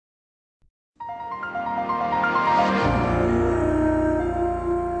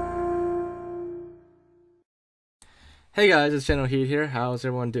Hey guys, it's Generalkidd here. How's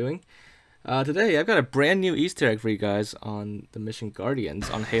everyone doing? Today I've got a brand new Easter egg for you guys on the mission Guardians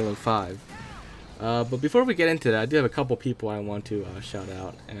on Halo 5. But before we get into that, I do have a couple people I want to shout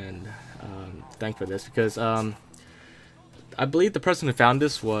out and thank for this because I believe the person who found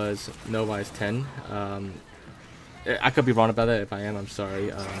this was Novice10. I could be wrong about that. If I am, I'm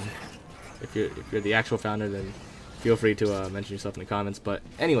sorry. If you're the actual founder, then feel free to mention yourself in the comments. But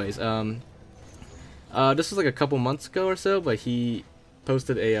anyways, this was like a couple months ago or so, but he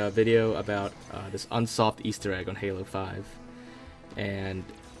posted a video about this unsolved Easter egg on Halo 5, and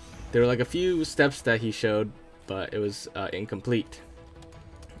there were like a few steps that he showed, but it was incomplete.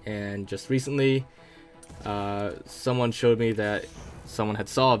 And just recently, someone showed me that someone had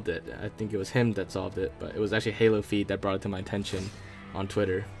solved it. I think it was him that solved it, but it was actually HaloFeed that brought it to my attention on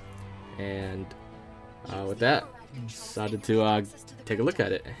Twitter. And with that, decided to take a look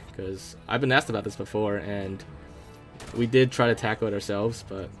at it because I've been asked about this before, and we did try to tackle it ourselves,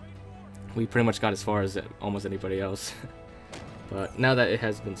 but we pretty much got as far as almost anybody else. But now that it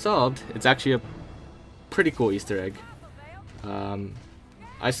has been solved, it's actually a pretty cool Easter egg.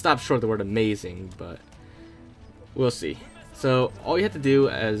 I stopped short of the word amazing, but we'll see. So all you have to do,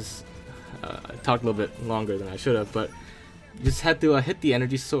 as I talked a little bit longer than I should have, but you just had to hit the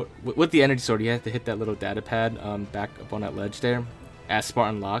energy sword. With the energy sword, you have to hit that little data pad back up on that ledge there as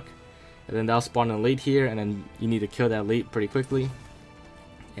Spartan lock, and then that'll spawn an elite here, and then you need to kill that elite pretty quickly.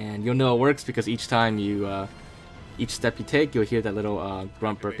 And you'll know it works because each time you, each step you take, you'll hear that little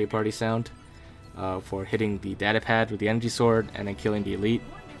grunt birthday party sound for hitting the data pad with the energy sword and then killing the elite.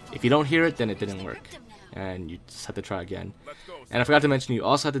 If you don't hear it, then it didn't work, and you just have to try again. And I forgot to mention, you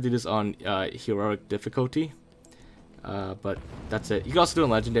also have to do this on heroic difficulty. But that's it. You can also do it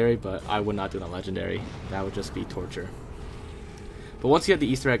on legendary, but I would not do it on legendary. That would just be torture. But once you have the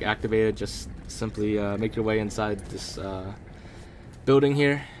Easter egg activated, just simply make your way inside this building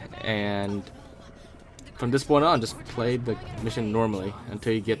here, and from this point on, just play the mission normally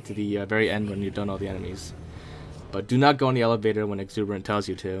until you get to the very end when you've done all the enemies. But do not go in the elevator when Exuberant tells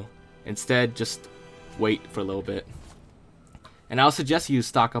you to. Instead, just wait for a little bit. And I'll suggest you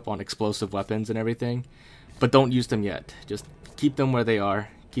stock up on explosive weapons and everything, but don't use them yet. Just keep them where they are.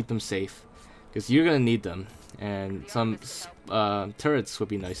 Keep them safe, because you're gonna need them. And some turrets would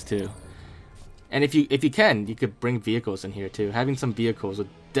be nice too. And if you can, you could bring vehicles in here too. Having some vehicles would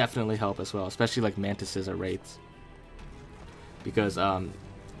definitely help as well, especially like mantises or wraiths, because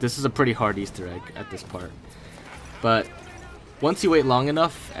this is a pretty hard Easter egg at this part. But once you wait long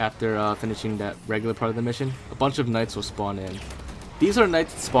enough after finishing that regular part of the mission, a bunch of knights will spawn in. These are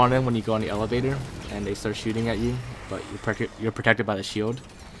knights that spawn in when you go on the elevator and they start shooting at you, but you're protected by the shield.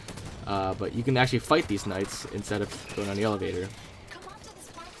 But you can actually fight these knights instead of going on the elevator.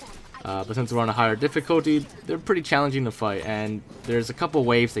 But since we're on a higher difficulty, they're pretty challenging to fight, and there's a couple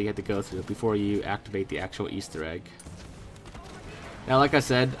waves that you have to go through before you activate the actual Easter egg. Now, like I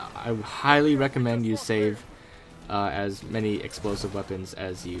said, I highly recommend you save as many explosive weapons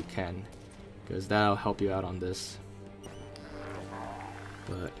as you can, because that'll help you out on this.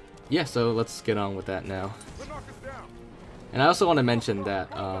 But yeah, so let's get on with that now. And I also want to mention that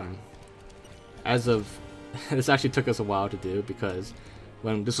as of this actually took us a while to do, because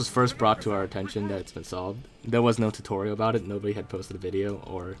when this was first brought to our attention that it's been solved, there was no tutorial about it. Nobody had posted a video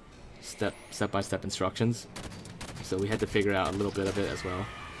or step-by-step instructions, so we had to figure out a little bit of it as well.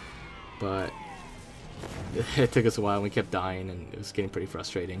 But it took us a while, and we kept dying, and it was getting pretty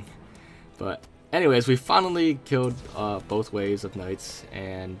frustrating. But anyways, we finally killed both waves of knights,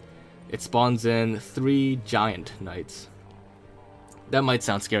 and it spawns in 3 giant knights. That might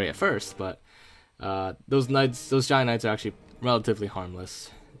sound scary at first, but those giant knights are actually relatively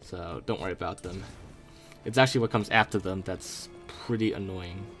harmless, so don't worry about them. It's actually what comes after them that's pretty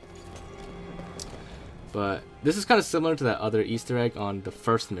annoying. But this is kind of similar to that other Easter egg on the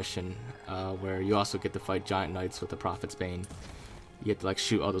first mission, where you also get to fight giant knights with the Prophet's Bane. You get to like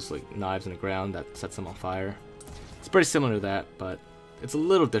shoot all those like knives in the ground that sets them on fire. It's pretty similar to that, but it's a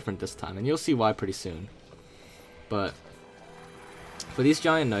little different this time, and you'll see why pretty soon. But for these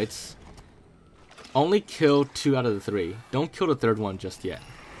giant knights, only kill 2 out of the 3. Don't kill the 3rd one just yet,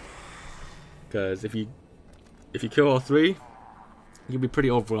 because if you kill all 3, you'll be pretty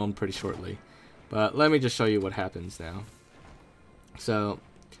overwhelmed pretty shortly. But let me just show you what happens now. So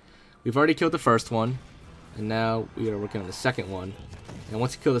we've already killed the first one, and now we are working on the second one. And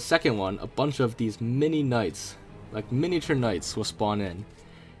once you kill the second one, a bunch of these mini knights, like miniature knights, will spawn in.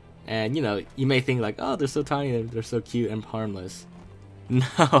 And you know, you may think like, oh, they're so tiny, they're so cute and harmless.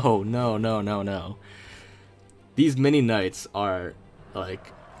 No, no, no, no, no. These mini knights are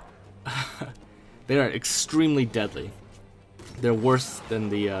like they are extremely deadly. they're worse than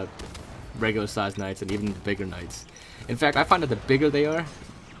the regular sized knights and even the bigger knights. In fact, I find that the bigger they are,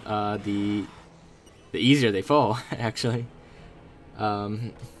 the easier they fall, actually.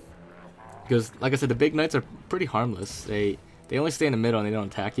 Because, like I said, the big knights are pretty harmless. They only stay in the middle and they don't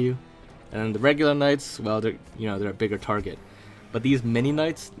attack you. And the regular knights, well, they're a bigger target. But these mini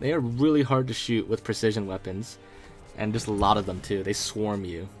knights, they are really hard to shoot with precision weapons, and just a lot of them too. They swarm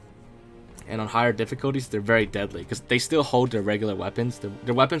you. And on higher difficulties, they're very deadly because they still hold their regular weapons.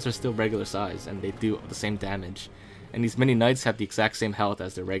 Their weapons are still regular size, and they do the same damage. And these mini knights have the exact same health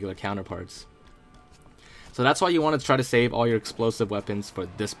as their regular counterparts. So that's why you want to try to save all your explosive weapons for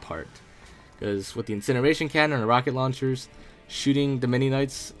this part. Because with the incineration cannon and the rocket launchers, shooting the mini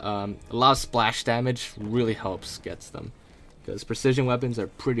knights, a lot of splash damage really gets them. Because precision weapons are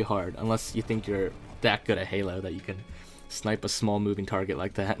pretty hard, unless you think you're that good at Halo that you can snipe a small moving target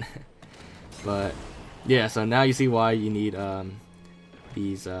like that. But yeah, so now you see why you need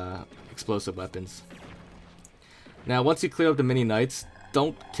these explosive weapons. Now once you clear up the mini knights,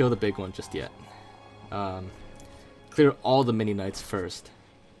 don't kill the big one just yet. Clear all the mini knights first,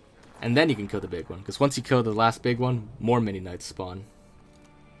 and then you can kill the big one, because once you kill the last big one, more mini knights spawn.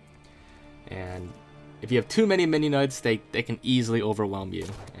 And if you have too many mini knights, they can easily overwhelm you,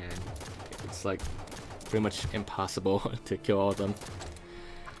 and it's like pretty much impossible to kill all of them.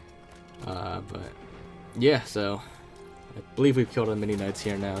 But yeah, so I believe we've killed the mini knights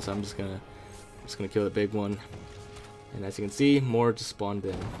here now, so I'm just gonna kill the big one. And as you can see, more just spawned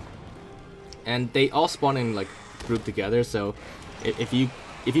in, and they all spawn in like grouped together. So if you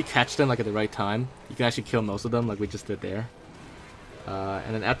catch them like at the right time, you can actually kill most of them, like we just did there.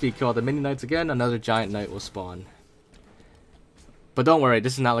 And then after you kill all the mini knights again, another giant knight will spawn. But don't worry,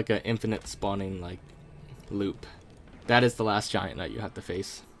 this is not like an infinite spawning like loop. That is the last giant knight you have to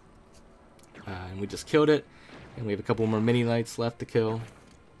face. And we just killed it, and we have a couple more mini knights left to kill.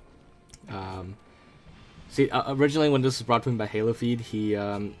 See, originally when this was brought to me by HaloFeed, he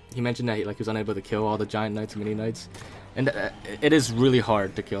mentioned that he was unable to kill all the giant knights and mini knights, and it is really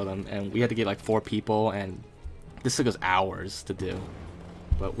hard to kill them. And we had to get like 4 people, and this took us hours to do.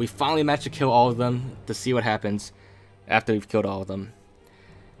 But we finally managed to kill all of them to see what happens after we've killed all of them.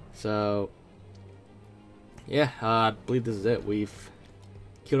 So yeah, I believe this is it. We've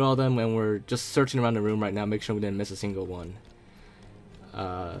killed all of them, and we're just searching around the room right now, make sure we didn't miss a single one.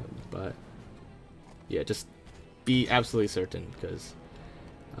 But yeah, just be absolutely certain, because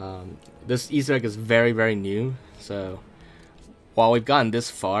this Easter egg is very, very new. So while we've gotten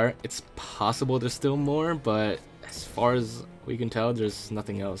this far, it's possible there's still more, but as far as we can tell, there's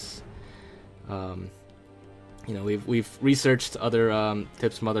nothing else. You know, we've researched other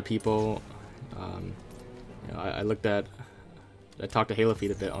tips from other people. You know, I talked to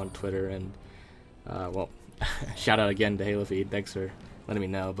HaloFeed a bit on Twitter, and well, shout out again to HaloFeed. Thanks for letting me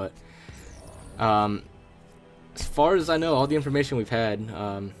know. But as far as I know, all the information we've had,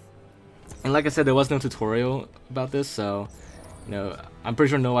 and like I said, there was no tutorial about this, so you know, I'm pretty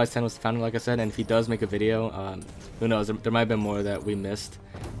sure NoWise10 was the founder, like I said, and if he does make a video, who knows, there might have been more that we missed.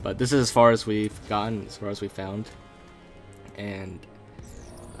 But this is as far as we've gotten, as far as we found. And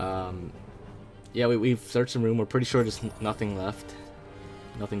yeah, we've searched the room. We're pretty sure there's nothing left,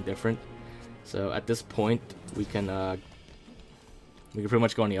 nothing different. So at this point, we can pretty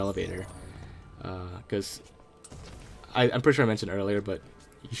much go on the elevator, because I'm pretty sure I mentioned earlier, but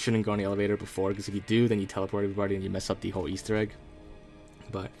you shouldn't go on the elevator before, because if you do, then you teleport everybody and you mess up the whole Easter egg.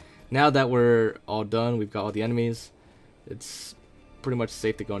 But now that we're all done, we've got all the enemies, it's pretty much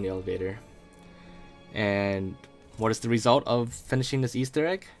safe to go on the elevator. And what is the result of finishing this Easter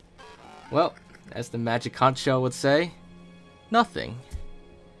egg? Well, as the Magic Conch Shell would say, nothing.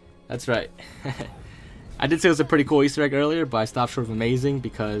 That's right. I did say it was a pretty cool Easter egg earlier, but I stopped short of amazing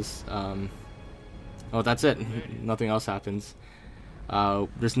because, oh, that's it. Nothing else happens.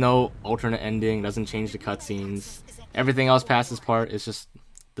 There's no alternate ending, doesn't change the cutscenes. Everything else past this part is just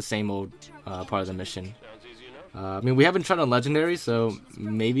the same old part of the mission. I mean, we haven't tried on Legendary, so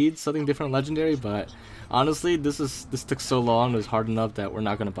maybe it's something different on Legendary, but honestly, this took so long, it was hard enough that we're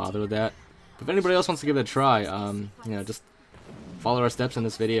not going to bother with that. But if anybody else wants to give it a try, you know, just follow our steps in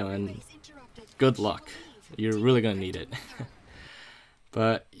this video, and good luck. You're really going to need it.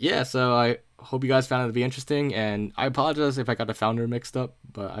 But yeah, so I hope you guys found it to be interesting, and I apologize if I got the founder mixed up,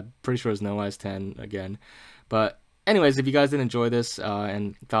 but I'm pretty sure it's NoWise10 again. But anyways, if you guys did enjoy this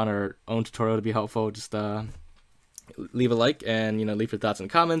and found our own tutorial to be helpful, just leave a like, and you know, leave your thoughts in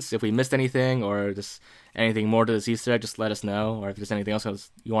the comments. If we missed anything or just anything more to this Easter egg, just let us know. Or if there's anything else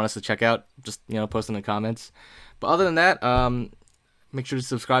you want us to check out, just, you know, post in the comments. But other than that, make sure to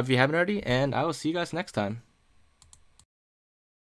subscribe if you haven't already, and I will see you guys next time.